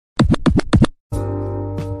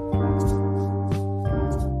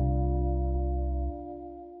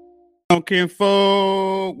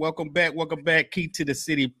Kinfolk, welcome back. Key to the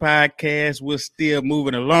City podcast. We're still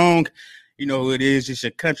moving along. You know who it is. It's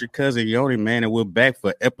your country cousin, Yoni, man, and we're back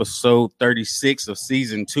for episode 36 of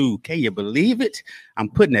season 2. Can you believe it? I'm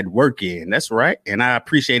putting that work in. That's right. And I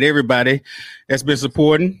appreciate everybody that's been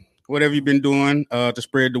supporting whatever you've been doing to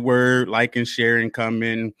spread the word, liking, sharing,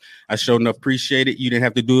 commenting. I sure enough appreciate it. You didn't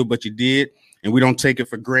have to do it, but you did. And we don't take it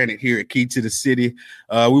for granted here at Key to the City.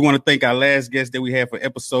 We want to thank our last guest that we had for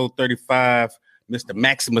episode 35, Mr.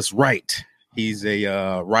 Maximus Wright. He's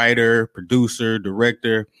a writer, producer,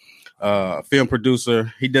 director, film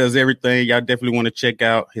producer. He does everything. Y'all definitely want to check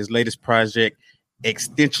out his latest project,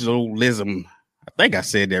 Existentialism. I think I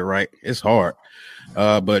said that right. It's hard.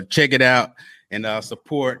 But check it out and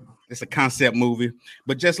support. It's a concept movie.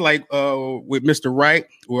 But just like with Mr. Wright,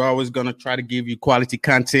 we're always going to try to give you quality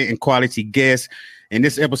content and quality guests. And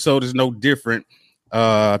this episode is no different.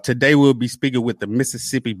 Today, we'll be speaking with the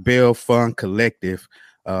Mississippi Bail Fund Collective.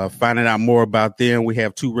 Finding out more about them, we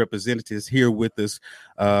have two representatives here with us.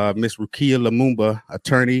 Ms. Rukia Lumumba,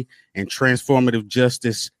 attorney and transformative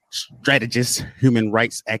justice strategist, human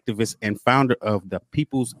rights activist, and founder of the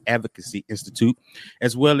People's Advocacy Institute,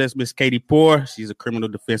 as well as Ms. Katie Poor. She's a criminal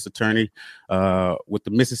defense attorney with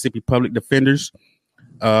the Mississippi Public Defenders,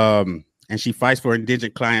 and she fights for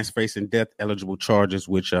indigent clients facing death-eligible charges,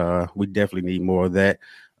 which we definitely need more of that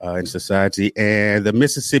in society. And the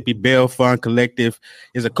Mississippi Bail Fund Collective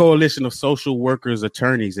is a coalition of social workers,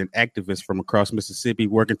 attorneys, and activists from across Mississippi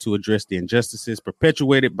working to address the injustices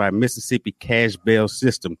perpetuated by Mississippi cash bail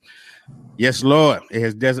system. Yes, Lord, it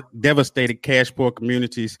has devastated cash poor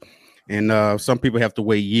communities, and some people have to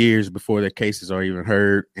wait years before their cases are even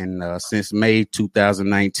heard. And since May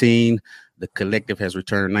 2019, the collective has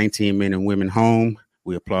returned 19 men and women home.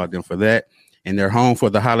 We applaud them for that. And their Home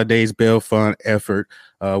for the Holidays Bail Fund effort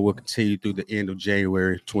will continue through the end of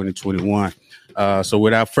January 2021. So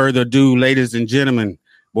without further ado, ladies and gentlemen,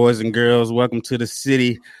 boys and girls, welcome to the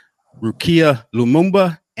city, Rukia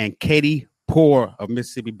Lumumba and Katie Poor of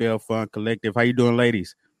Mississippi Bail Fund Collective. How you doing,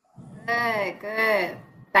 ladies? Good.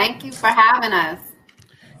 Thank you for having us.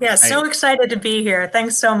 Yeah, so excited to be here.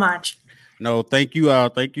 Thanks so much. No, thank you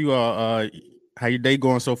all. How your day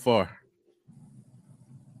going so far?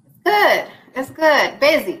 Good. It's good.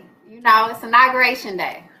 Busy. You know, it's inauguration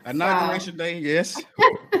day. Day, yes.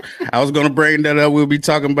 I was going to bring that up. We'll be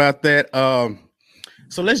talking about that.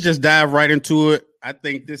 So let's just dive right into it. I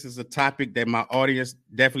think this is a topic that my audience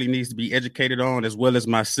definitely needs to be educated on, as well as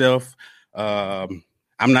myself. I'm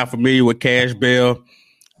not familiar with cash bail.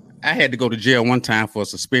 I had to go to jail one time for a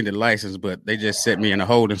suspended license, but they just set me in a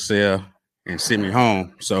holding cell and sent me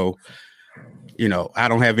home. So, you know, I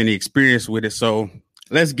don't have any experience with it. So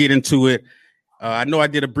let's get into it. I know I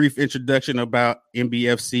did a brief introduction about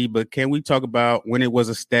MBFC, but can we talk about when it was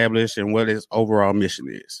established and what its overall mission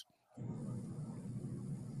is?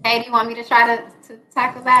 Hey, do you want me to try to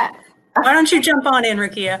tackle that? Why don't you jump on in,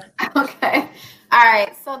 Rukia? Okay. All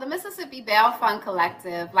right. So the Mississippi Bail Fund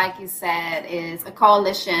Collective, like you said, is a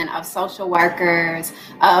coalition of social workers,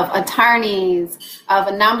 of attorneys, of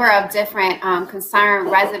a number of different concerned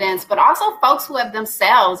residents, but also folks who have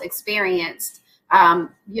themselves experienced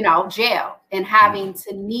jail and having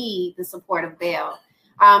to need the support of bail.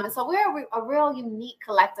 And so we're a real unique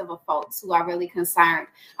collective of folks who are really concerned.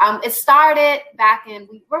 It started back in,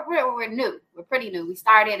 we're new. We're pretty new. We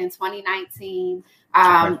started in 2019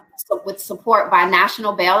 with support by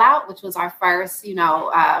National Bailout, which was our first,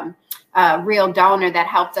 real donor that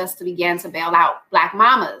helped us to begin to bail out Black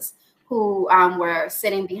mamas who were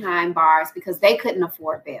sitting behind bars because they couldn't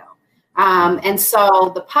afford bail. And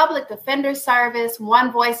so the Public Defender Service,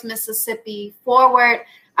 One Voice Mississippi, Forward,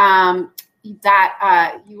 US,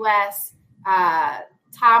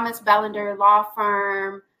 Thomas Bellender Law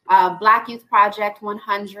Firm, Black Youth Project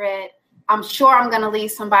 100. I'm sure I'm going to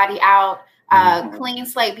leave somebody out. Clean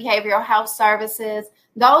Slate Behavioral Health Services.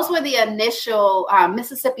 Those were the initial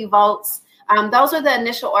Mississippi Votes. Those were the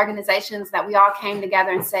initial organizations that we all came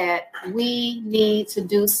together and said, we need to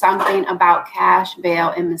do something about cash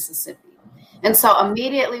bail in Mississippi. And so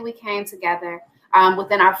immediately we came together.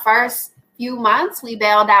 Within our first few months, we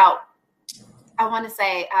bailed out, I want to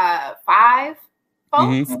say 5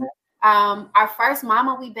 folks. Mm-hmm. Our first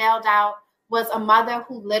mama we bailed out was a mother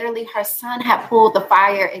who literally her son had pulled the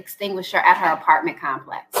fire extinguisher at her apartment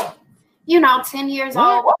complex. 10 years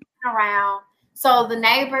old, walking around. So the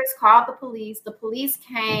neighbors called the police. The police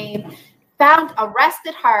came,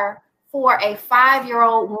 arrested her for a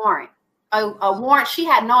 5-year-old warrant. A warrant she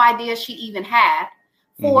had no idea she even had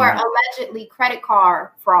for allegedly credit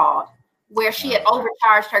card fraud, where she had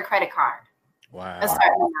overcharged her credit card a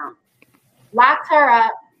certain amount. Locked her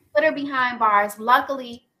up, put her behind bars.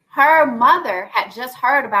 Luckily, her mother had just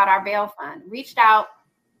heard about our bail fund, reached out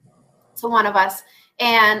to one of us,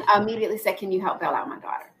 and immediately said, "Can you help bail out my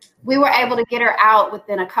daughter?" We were able to get her out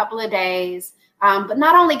within a couple of days, but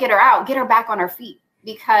not only get her out, get her back on her feet,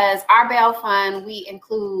 because our bail fund, we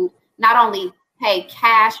include not only pay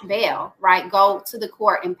cash bail, right? Go to the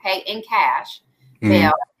court and pay in cash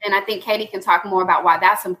bail. And I think Katie can talk more about why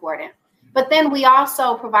that's important. But then we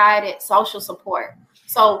also provided social support.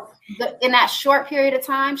 So in that short period of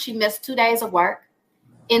time, she missed 2 days of work,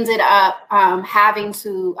 ended up having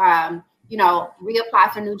to,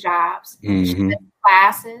 reapply for new jobs. She missed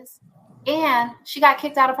classes, and she got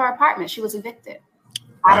kicked out of her apartment. She was evicted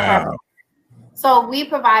out of her apartment. So we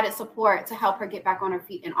provided support to help her get back on her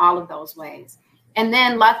feet in all of those ways. And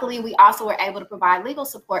then luckily, we also were able to provide legal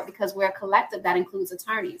support because we're a collective that includes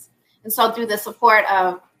attorneys. And so through the support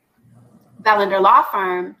of Bellender Law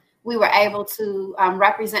Firm, we were able to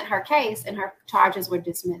represent her case, and her charges were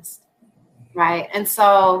dismissed, right? And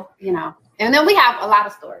so, and then we have a lot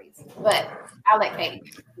of stories, but I'll let Katie.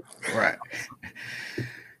 Right.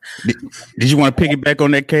 Did you want to piggyback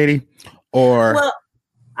on that, Katie? Or well,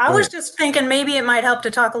 I was just thinking maybe it might help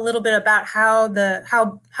to talk a little bit about how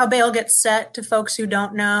bail gets set to folks who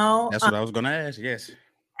don't know. That's what I was going to ask. Yes,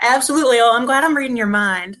 absolutely. Oh, I'm glad I'm reading your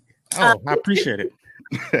mind. Oh, I appreciate it.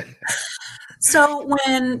 So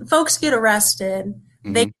when folks get arrested,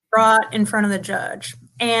 they get brought in front of the judge,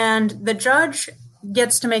 and the judge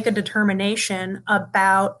gets to make a determination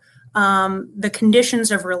about the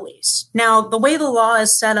conditions of release. Now, the way the law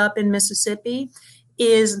is set up in Mississippi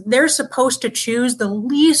is they're supposed to choose the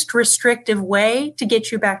least restrictive way to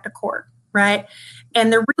get you back to court, right?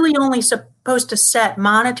 And they're really only supposed to set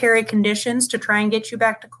monetary conditions to try and get you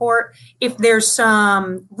back to court if there's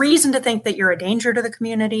some reason to think that you're a danger to the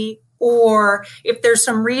community, or if there's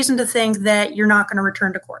some reason to think that you're not going to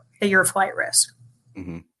return to court, that you're a flight risk.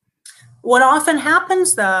 What often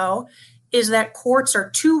happens, though, is that courts are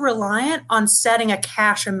too reliant on setting a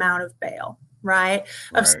cash amount of bail, right?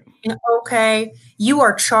 Of saying, okay, you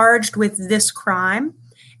are charged with this crime.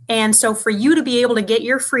 And so for you to be able to get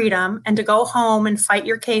your freedom and to go home and fight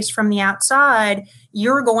your case from the outside,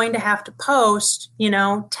 you're going to have to post,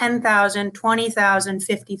 $10,000, $20,000,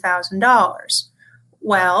 $50,000.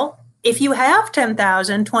 Well, if you have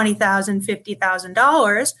 $10,000, $20,000,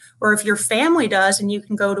 $50,000, or if your family does and you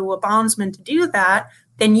can go to a bondsman to do that,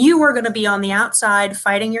 then you are going to be on the outside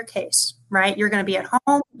fighting your case, right? You're going to be at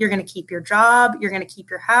home. You're going to keep your job. You're going to keep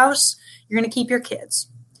your house. You're going to keep your kids.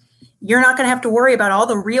 You're not going to have to worry about all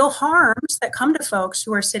the real harms that come to folks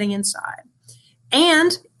who are sitting inside.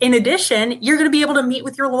 And in addition, you're going to be able to meet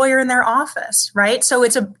with your lawyer in their office, right? So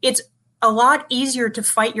it's a lot easier to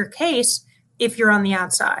fight your case if you're on the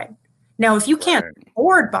outside. Now, if you can't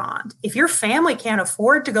afford bond, if your family can't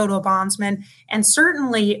afford to go to a bondsman, and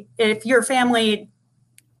certainly if your family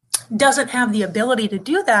doesn't have the ability to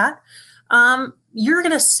do that, you're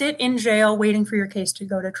going to sit in jail waiting for your case to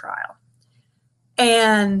go to trial.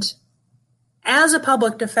 And as a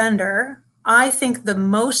public defender, I think the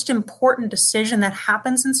most important decision that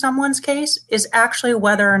happens in someone's case is actually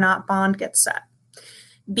whether or not bond gets set.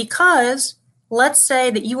 Because let's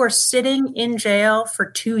say that you are sitting in jail for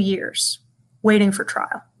 2 years waiting for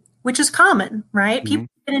trial, which is common, right? People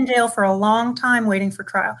sit in jail for a long time waiting for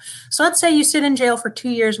trial. So let's say you sit in jail for 2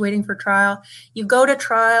 years waiting for trial. You go to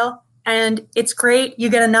trial and it's great. You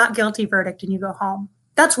get a not guilty verdict and you go home.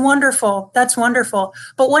 That's wonderful. That's wonderful.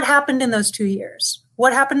 But what happened in those 2 years?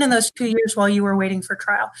 What happened in those 2 years while you were waiting for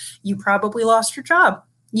trial? You probably lost your job.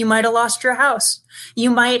 You might have lost your house.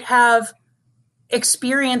 You might have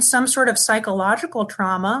experienced some sort of psychological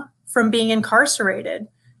trauma from being incarcerated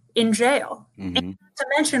in jail. And not to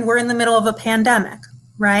mention, we're in the middle of a pandemic,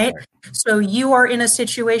 right? So you are in a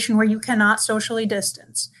situation where you cannot socially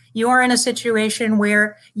distance. You are in a situation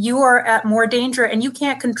where you are at more danger and you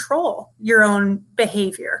can't control your own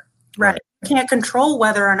behavior, right? You can't control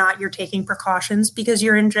whether or not you're taking precautions because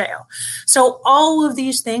you're in jail. So all of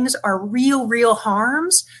these things are real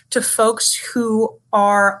harms to folks who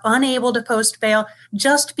are unable to post bail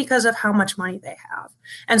just because of how much money they have.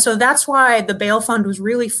 And so that's why the bail fund was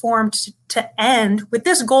really formed to end with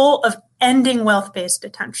this goal of ending wealth-based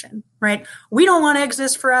detention, right? We don't want to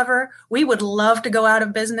exist forever. We would love to go out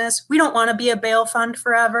of business. We don't want to be a bail fund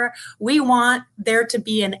forever. We want there to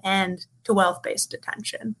be an end to wealth-based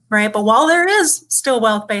detention, right? But while there is still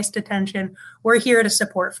wealth-based detention, we're here to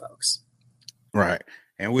support folks. Right.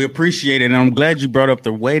 And we appreciate it. And I'm glad you brought up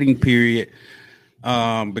the waiting period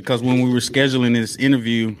because when we were scheduling this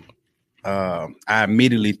interview, I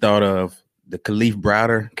immediately thought of the Khalif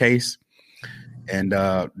Browder case. And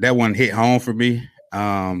that one hit home for me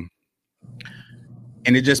And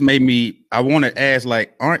it just made me, I want to ask,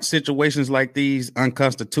 like, aren't situations like these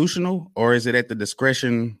unconstitutional, or is it at the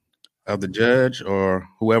discretion of the judge or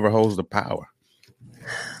whoever holds the power?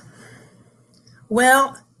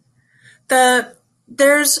 Well,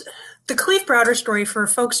 there's the Kalief Browder story, for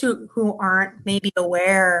folks who aren't maybe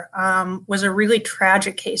aware, was a really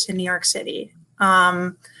tragic case in New York City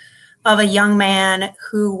of a young man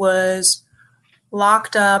who was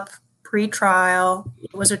locked up pre-trial.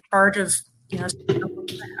 It was a charge of,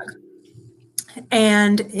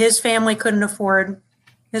 and his family couldn't afford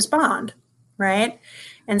his bond, right?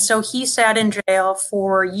 And so he sat in jail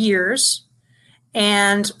for years.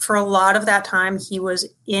 And for a lot of that time, he was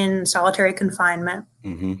in solitary confinement.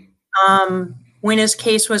 Mm-hmm. When his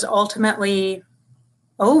case was ultimately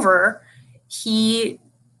over, the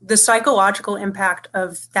psychological impact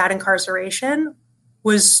of that incarceration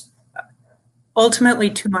was ultimately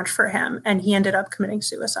too much for him, and he ended up committing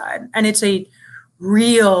suicide. And it's a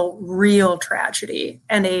real tragedy.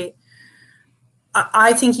 And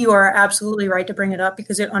I think you are absolutely right to bring it up,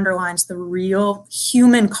 because it underlines the real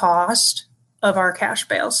human cost of our cash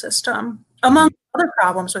bail system, among other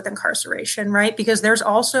problems with incarceration, right? Because there's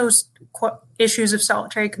also issues of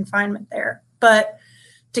solitary confinement there. But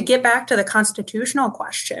to get back to the constitutional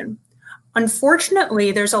question,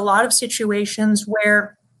 unfortunately, there's a lot of situations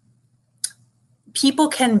where people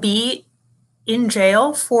can be in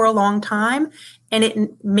jail for a long time, and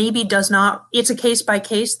it maybe does not, it's a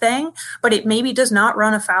case-by-case thing, but it maybe does not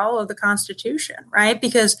run afoul of the Constitution, right?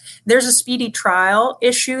 Because there's a speedy trial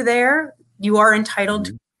issue there. You are entitled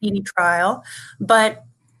to a speedy trial, but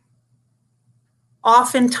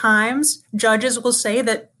oftentimes judges will say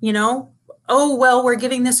that, oh, well, we're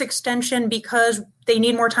giving this extension because they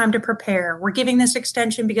need more time to prepare. We're giving this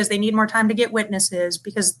extension because they need more time to get witnesses,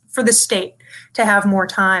 because for the state to have more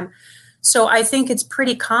time. So I think it's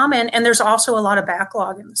pretty common. And there's also a lot of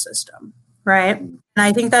backlog in the system, right? And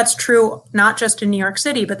I think that's true, not just in New York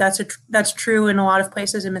City, but that's true in a lot of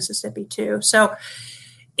places in Mississippi too. So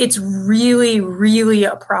it's really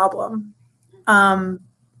a problem. And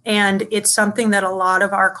it's something that a lot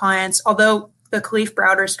of our clients, although the Kalief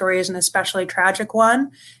Browder story is an especially tragic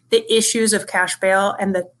one, the issues of cash bail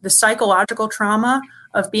and the psychological trauma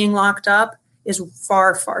of being locked up is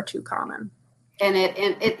far too common. And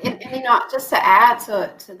just to add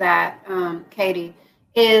to that, Katie,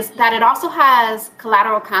 is that it also has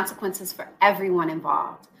collateral consequences for everyone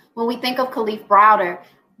involved. When we think of Kalief Browder,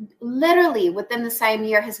 literally within the same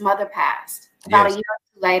year, his mother passed. About a year or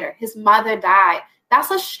two later, his mother died. That's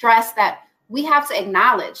a stress that we have to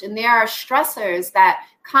acknowledge. And there are stressors that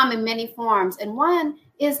come in many forms. And one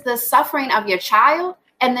is the suffering of your child,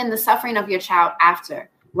 and then the suffering of your child after,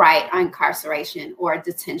 right, incarceration or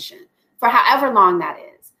detention, for however long that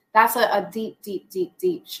is. That's a deep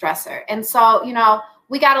stressor. And so,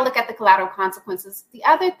 we got to look at the collateral consequences. The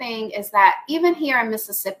other thing is that even here in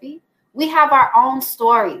Mississippi, we have our own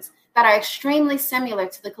stories that are extremely similar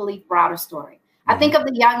to the Kalief Browder story. I think of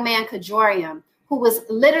the young man Kajorium, who was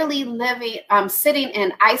literally sitting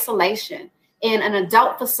in isolation in an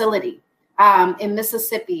adult facility in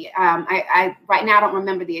Mississippi. I right now don't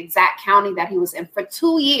remember the exact county that he was in for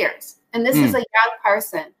 2 years. And this is a young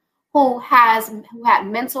person who had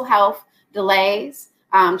mental health delays,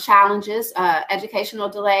 challenges, educational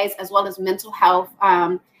delays, as well as mental health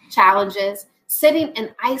challenges, sitting in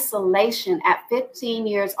isolation at 15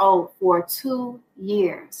 years old for 2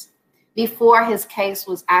 years before his case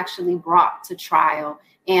was actually brought to trial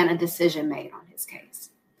and a decision made on his case.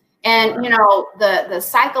 And, the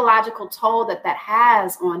psychological toll that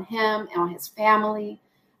has on him and on his family,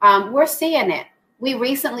 we're seeing it. We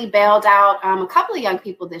recently bailed out a couple of young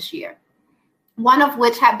people this year, one of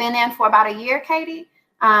which had been in for about a year, Katie,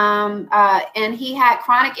 and he had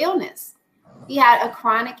chronic illness. He had a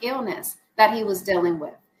chronic illness that he was dealing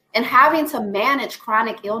with, and having to manage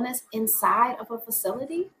chronic illness inside of a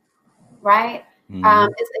facility, right,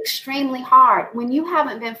 is extremely hard when you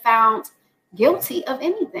haven't been found guilty of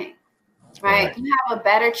anything, right? You have a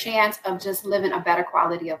better chance of just living a better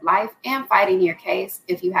quality of life and fighting your case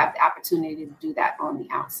if you have the opportunity to do that on the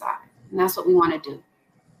outside. And that's what we want to do.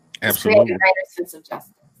 Absolutely. Create a greater sense of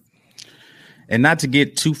justice. And not to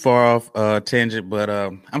get too far off tangent, but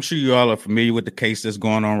I'm sure you all are familiar with the case that's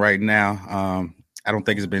going on right now. I don't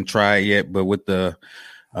think it's been tried yet, but with the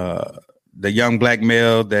young black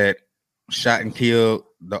male that shot and killed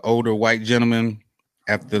the older white gentleman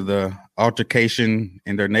after the altercation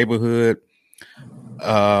in their neighborhood.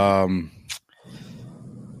 I'm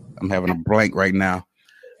having a blank right now.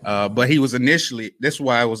 But he was initially, that's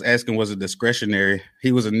why I was asking, was it discretionary?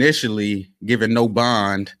 He was initially given no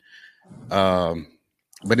bond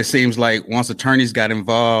But it seems like once attorneys got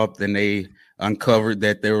involved and they uncovered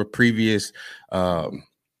that there were previous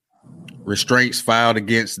restraints filed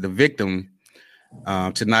against the victim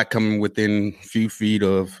to not come within a few feet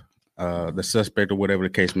of the suspect or whatever the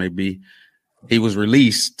case may be, he was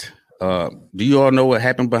released. Do you all know what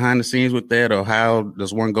happened behind the scenes with that, or how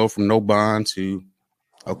does one go from no bond to,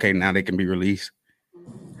 okay, now they can be released?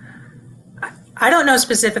 I don't know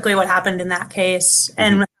specifically what happened in that case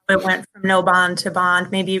and how it went from no bond to bond.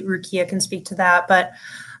 Maybe Rukia can speak to that. But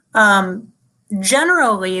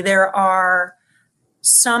generally, there are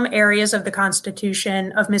some areas of the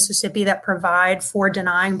Constitution of Mississippi that provide for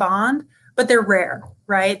denying bond, but they're rare,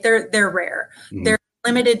 right? They're rare. Mm-hmm. They're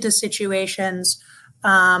limited to situations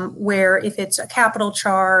where if it's a capital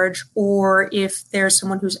charge, or if there's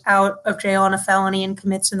someone who's out of jail on a felony and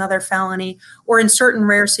commits another felony, or in certain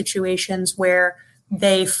rare situations where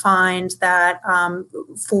they find that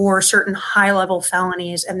for certain high-level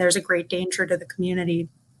felonies and there's a great danger to the community.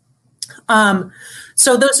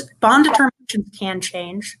 So those bond determinations can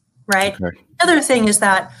change, right? Okay. The other thing is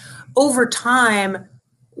that over time,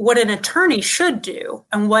 what an attorney should do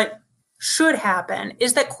and what should happen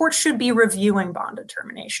is that courts should be reviewing bond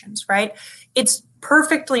determinations, right? It's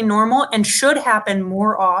perfectly normal and should happen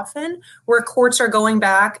more often where courts are going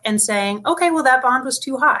back and saying, okay, well, that bond was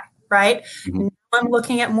too high, right? Mm-hmm. Now I'm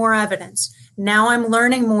looking at more evidence. Now I'm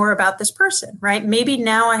learning more about this person, right? Maybe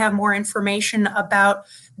now I have more information about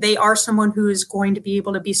they are someone who is going to be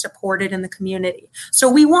able to be supported in the community. So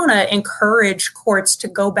we want to encourage courts to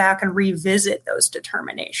go back and revisit those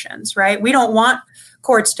determinations, right? We don't want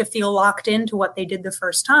courts to feel locked into what they did the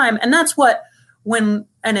first time. And that's what, when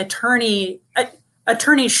an attorneys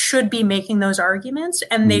should be making those arguments,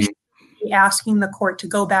 and they should be asking the court to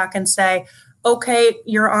go back and say, okay,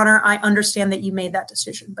 Your Honor, I understand that you made that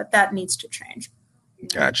decision, but that needs to change.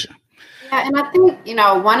 Gotcha. Yeah, and I think,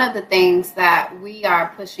 one of the things that we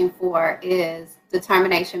are pushing for is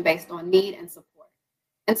determination based on need and support.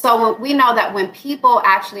 And so we know that when people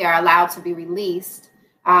actually are allowed to be released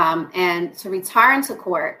and to return to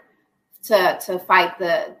court to fight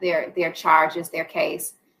their charges, their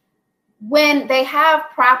case, when they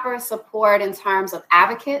have proper support in terms of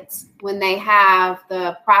advocates, when they have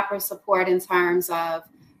the proper support in terms of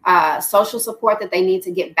social support that they need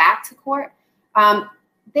to get back to court,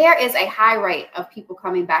 there is a high rate of people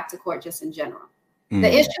coming back to court just in general. The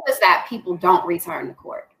issue is that people don't return to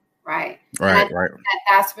court, right? Right.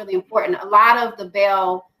 That's really important. A lot of the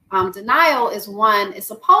bail denial is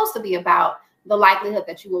supposed to be about the likelihood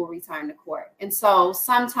that you will return to court. And so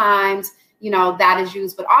sometimes, that is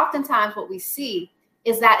used, but oftentimes what we see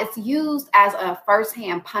is that it's used as a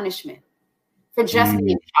firsthand punishment for just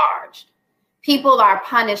being charged. People are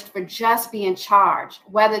punished for just being charged,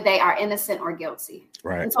 whether they are innocent or guilty.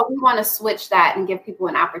 Right. And so we want to switch that and give people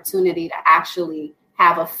an opportunity to actually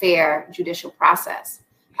have a fair judicial process.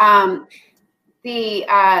 I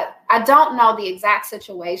don't know the exact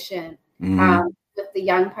situation with the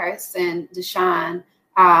young person, Deshaun,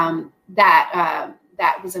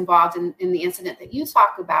 that was involved in the incident that you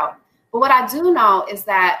talk about. But what I do know is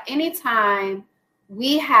that anytime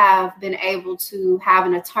we have been able to have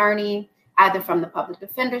an attorney, either from the Public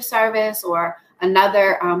Defender Service or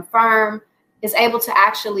another firm, is able to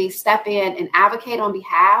actually step in and advocate on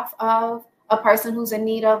behalf of a person who's in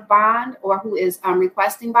need of bond or who is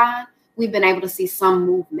requesting bond, we've been able to see some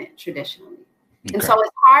movement traditionally. Okay. And so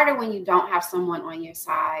it's harder when you don't have someone on your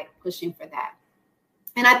side pushing for that.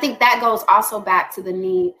 And I think that goes also back to the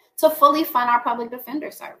need to fully fund our Public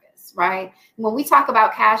Defender Service, right? When we talk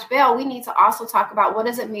about cash bail, we need to also talk about what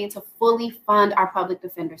does it mean to fully fund our Public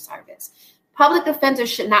Defender Service. Public defenders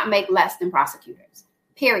should not make less than prosecutors,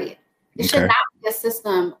 period. It should not be a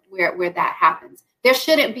system where that happens. There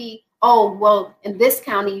shouldn't be, in this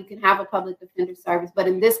county, you can have a Public Defender Service, but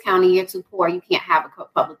in this county, you're too poor, you can't have a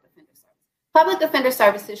Public Defender Service. Public Defender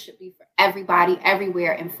Services should be for everybody,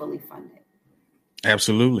 everywhere, and fully funded.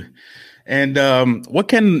 Absolutely. And what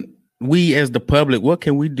can we as the public, what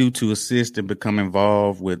can we do to assist and become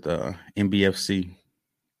involved with MBFC?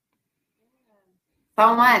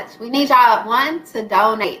 So much. We need y'all, to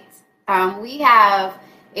donate. We have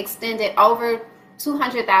extended over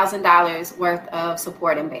 $200,000 worth of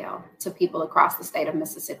support and bail to people across the state of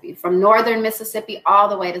Mississippi, from northern Mississippi all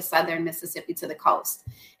the way to southern Mississippi to the coast.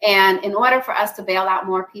 And in order for us to bail out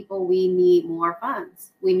more people, we need more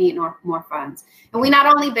funds. We need more funds. And we not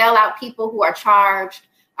only bail out people who are charged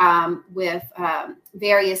with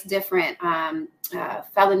various different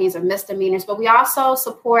felonies or misdemeanors, but we also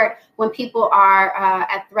support when people are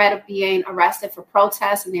at threat of being arrested for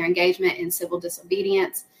protests and their engagement in civil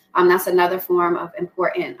disobedience. That's another form of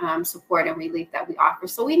important support and relief that we offer.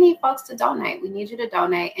 So we need folks to donate. We need you to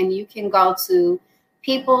donate. And you can go to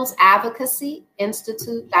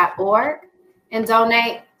peoplesadvocacyinstitute.org and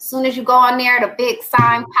donate. As soon as you go on there, the big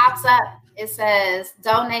sign pops up. It says,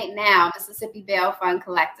 donate now, Mississippi Bail Fund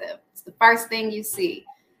Collective. It's the first thing you see.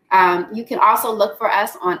 You can also look for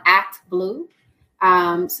us on Act Blue.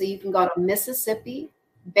 So you can go to Mississippi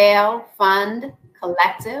Bail Fund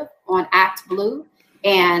Collective on Act Blue,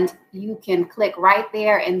 and you can click right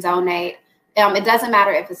there and donate. It doesn't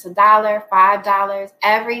matter if it's $1, $5,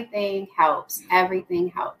 everything helps. Everything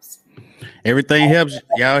helps. Everything helps.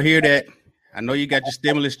 Y'all hear that? I know you got your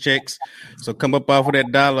stimulus checks, so come up off of that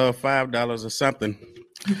 $1 or $5 or something.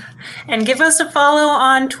 And give us a follow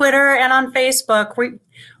on Twitter and on Facebook.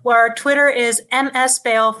 Our Twitter is MS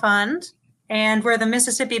Bail Fund, and we're the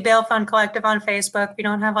Mississippi Bail Fund Collective on Facebook. We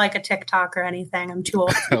don't have like a TikTok or anything. I'm too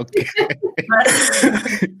old. Okay.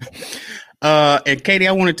 And Katie,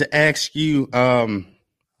 I wanted to ask you,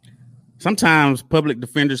 sometimes public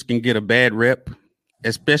defenders can get a bad rep,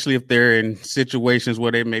 especially if they're in situations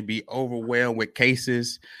where they may be overwhelmed with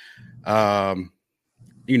cases. You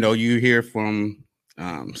hear from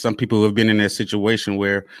some people who have been in that situation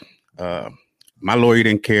where my lawyer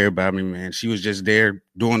didn't care about me, man. She was just there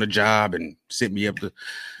doing the job and set me up to.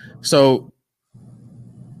 So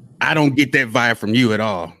I don't get that vibe from you at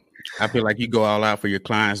all. I feel like you go all out for your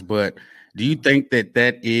clients, but do you think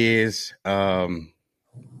that is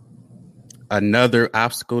another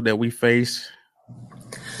obstacle that we face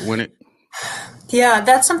Yeah,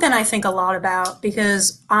 that's something I think a lot about,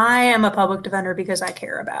 because I am a public defender because I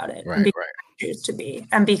care about it. Right, and because I choose to be.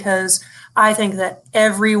 And because I think that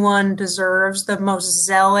everyone deserves the most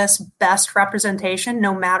zealous, best representation,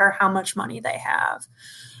 no matter how much money they have.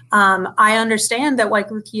 I understand that, like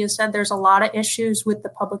Rukia said, there's a lot of issues with the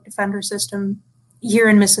public defender system here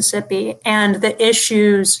in Mississippi. And the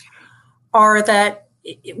issues are that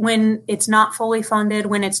when it's not fully funded,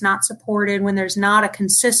 when it's not supported, when there's not a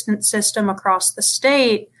consistent system across the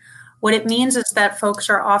state, what it means is that folks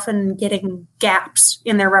are often getting gaps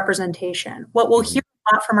in their representation. What we'll hear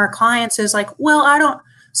a lot from our clients is like, well,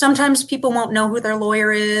 sometimes people won't know who their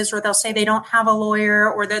lawyer is, or they'll say they don't have a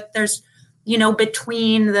lawyer, or that there's,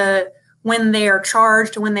 between when they are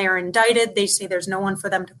charged and when they are indicted, they say there's no one for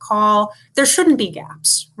them to call. There shouldn't be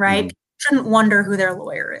gaps, right? Mm-hmm. Shouldn't wonder who their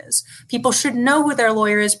lawyer is. People should know who their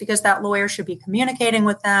lawyer is, because that lawyer should be communicating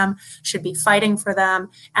with them, should be fighting for them.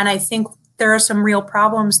 And I think there are some real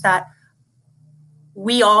problems that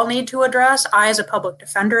we all need to address. I, as a public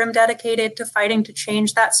defender, am dedicated to fighting to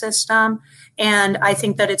change that system. And I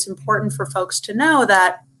think that it's important for folks to know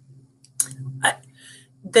that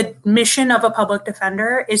the mission of a public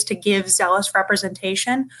defender is to give zealous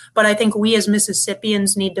representation. But I think we as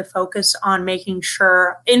Mississippians need to focus on making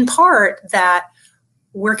sure, in part, that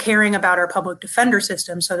we're caring about our public defender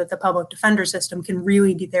system, so that the public defender system can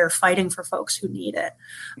really be there fighting for folks who need it.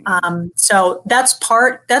 So that's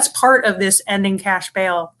part of this ending cash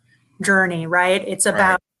bail journey, right? It's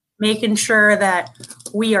about making sure that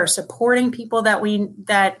we are supporting people that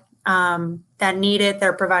need it.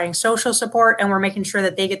 They're providing social support, and we're making sure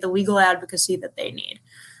that they get the legal advocacy that they need.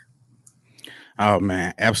 Oh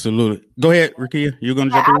man, absolutely. Go ahead, Rukia. You're going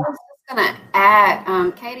to jump in? I was just going to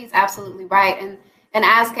add, Katie's absolutely right. And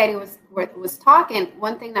as Katie was talking,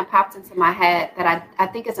 one thing that popped into my head that I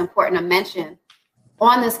think is important to mention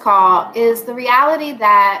on this call is the reality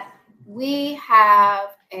that we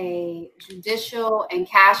have a judicial and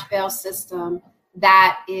cash bail system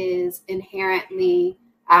that is inherently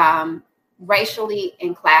racially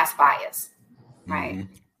and class bias, right?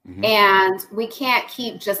 Mm-hmm. And we can't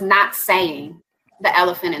keep just not saying the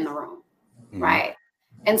elephant in the room, right?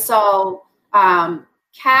 And so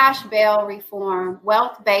cash bail reform,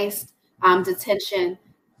 wealth-based detention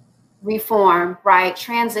reform, right?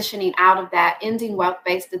 Transitioning out of that, ending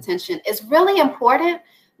wealth-based detention is really important,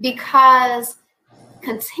 because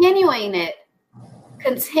continuing it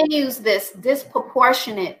continues this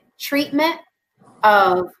disproportionate treatment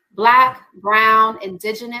of Black, Brown,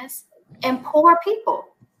 Indigenous, and poor people,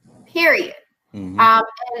 period. Mm-hmm.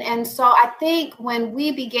 And so I think when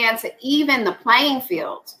we began to even the playing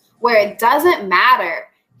field, where it doesn't matter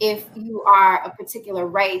if you are a particular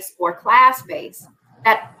race or class base,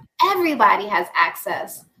 that everybody has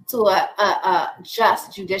access to a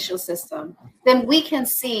just judicial system, then we can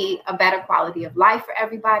see a better quality of life for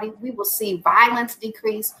everybody. We will see violence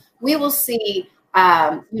decrease. We will see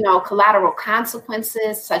collateral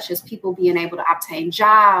consequences, such as people being able to obtain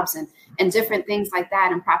jobs and different things like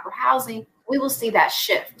that, and proper housing. We will see that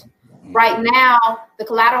shift. Right now, the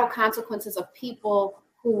collateral consequences of people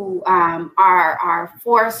who are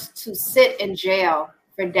forced to sit in jail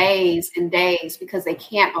for days and days because they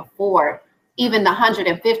can't afford even the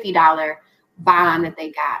 $150 bond that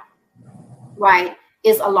they got, right,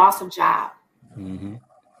 is a loss of job,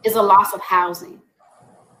 is a loss of housing,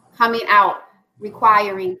 coming out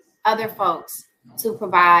requiring other folks to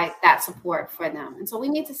provide that support for them. And so we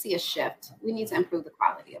need to see a shift. We need to improve the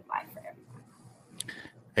quality of life for everyone.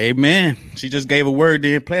 Amen. She just gave a word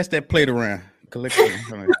there. Pass that plate around. Collectively.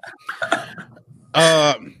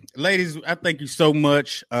 Ladies, I thank you so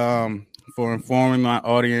much for informing my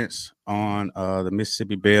audience on the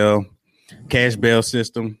Mississippi bail, cash bail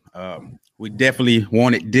system. We definitely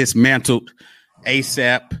want it dismantled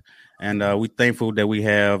ASAP. And we're thankful that we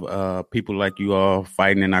have people like you all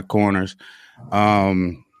fighting in our corners.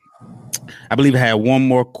 I believe I had one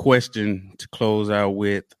more question to close out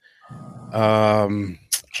with.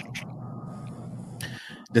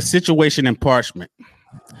 The situation in Parchment.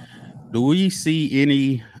 Do we see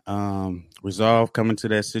any resolve coming to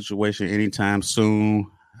that situation anytime soon?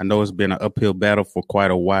 I know it's been an uphill battle for quite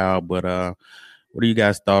a while, but what are you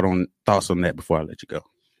guys' thoughts on that before I let you go?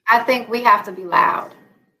 I think we have to be loud.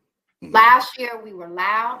 Last year we were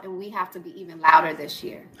loud, and we have to be even louder this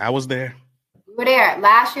year. I was there. We were there.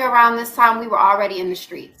 Last year around this time, we were already in the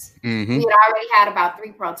streets. We had already had about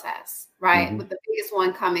 3 protests, right? With the biggest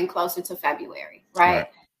one coming closer to February, right?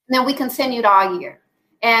 And then we continued all year.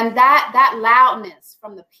 And that loudness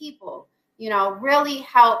from the people, really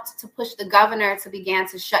helped to push the governor to begin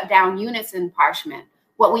to shut down units in Parchment.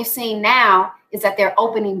 What we've seen now is that they're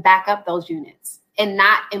opening back up those units and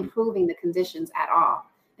not improving the conditions at all.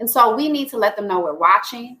 And so we need to let them know we're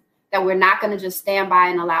watching, that we're not going to just stand by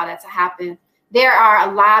and allow that to happen. There are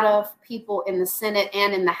a lot of people in the Senate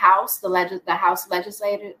and in the House, the House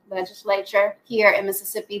legislature here in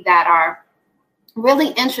Mississippi, that are really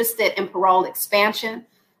interested in parole expansion,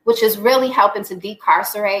 which is really helping to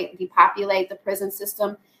depopulate the prison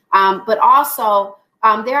system. But also,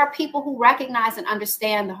 there are people who recognize and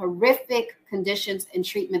understand the horrific conditions and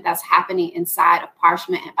treatment that's happening inside of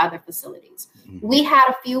Parchment and other facilities. We had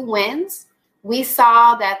a few wins. We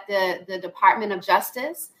saw that the Department of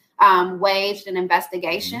Justice waged an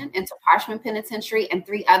investigation into Parchment Penitentiary and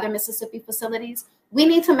 3 other Mississippi facilities. We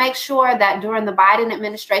need to make sure that during the Biden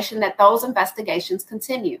administration that those investigations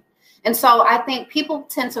continue. And so I think people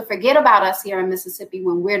tend to forget about us here in Mississippi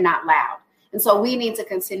when we're not loud. And so we need to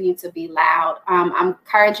continue to be loud. I'm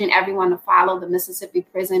encouraging everyone to follow the Mississippi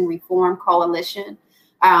Prison Reform Coalition.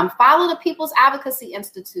 Follow the People's Advocacy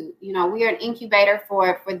Institute. We are an incubator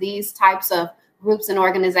for these types of groups and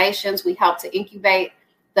organizations. We help to incubate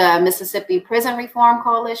the Mississippi Prison Reform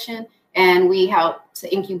Coalition, and we help to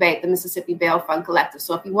incubate the Mississippi Bail Fund Collective.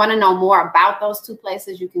 So if you want to know more about those 2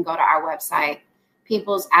 places, you can go to our website,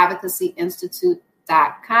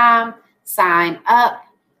 peoplesadvocacyinstitute.com. Sign up,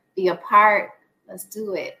 be a part. Let's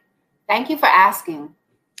do it. Thank you for asking.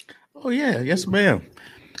 Oh, yeah. Yes, ma'am.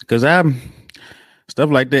 Because stuff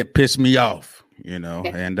like that piss me off,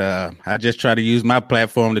 and I just try to use my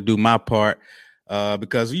platform to do my part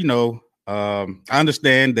because, I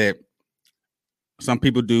understand that some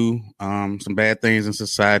people do some bad things in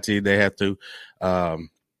society. They have to,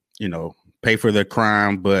 pay for their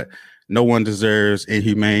crime, but no one deserves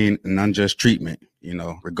inhumane and unjust treatment,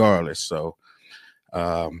 regardless. So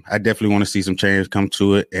I definitely want to see some change come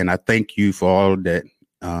to it. And I thank you for all that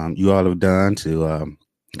you all have done to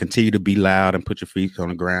continue to be loud and put your feet on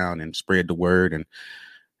the ground and spread the word. And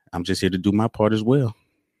I'm just here to do my part as well.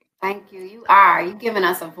 Thank you. You're giving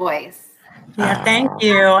us a voice. Yeah, thank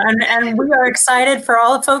you. And we are excited for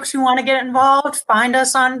all the folks who want to get involved. Find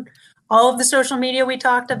us on all of the social media we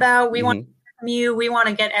talked about. We want to hear from you. We want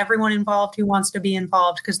to get everyone involved who wants to be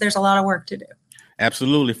involved because there's a lot of work to do.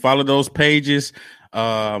 Absolutely. Follow those pages.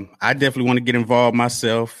 I definitely want to get involved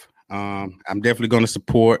myself. I'm definitely going to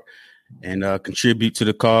support and contribute to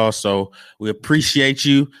the cause. So we appreciate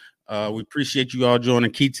you. We appreciate you all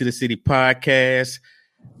joining Key to the City podcast.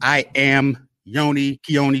 I am Yoni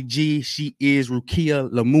Keone G. She is Rukia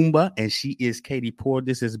Lumumba, and she is Katie Poor.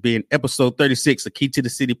 This has been episode 36 of Key to the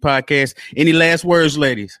City podcast. Any last words,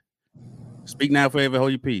 ladies? Speak now, forever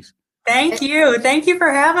hold your peace. Thank you. Thank you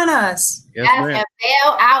for having us. Yes, and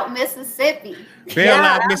bail out Mississippi. Bail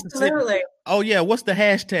out Mississippi. Absolutely. Oh, yeah. What's the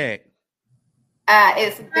hashtag?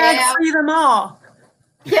 It's bail. Free them all.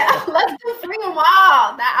 Yeah, let's do free them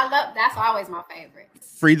all. That's always my favorite.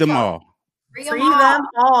 Free them all. Free them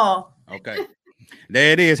all. Okay.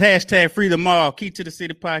 There it is. Hashtag free them all. Key to the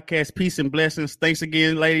City podcast. Peace and blessings. Thanks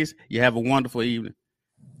again, ladies. You have a wonderful evening.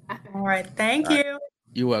 All right. Thank you.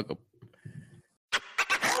 You're welcome.